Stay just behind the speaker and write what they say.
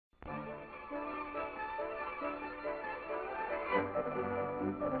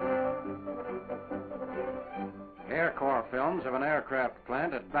Air Corps films of an aircraft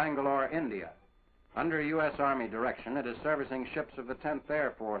plant at Bangalore, India. Under U.S. Army direction, it is servicing ships of the 10th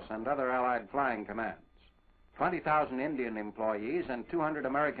Air Force and other Allied flying commands. 20,000 Indian employees and 200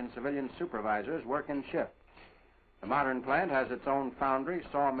 American civilian supervisors work in shifts. The modern plant has its own foundry,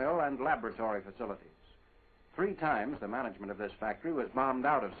 sawmill, and laboratory facilities. 3 times the management of this factory was bombed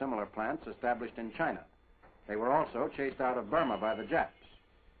out of similar plants established in China. They were also chased out of Burma by the Japs.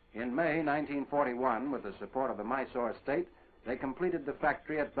 In May 1941, with the support of the Mysore state, they completed the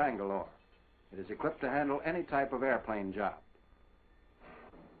factory at Bangalore. It is equipped to handle any type of airplane job.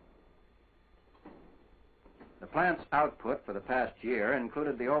 The plant's output for the past year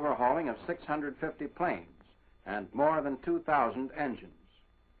included the overhauling of 650 planes and more than 2,000 engines.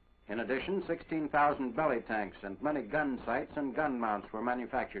 In addition, 16,000 belly tanks and many gun sights and gun mounts were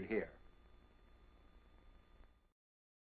manufactured here.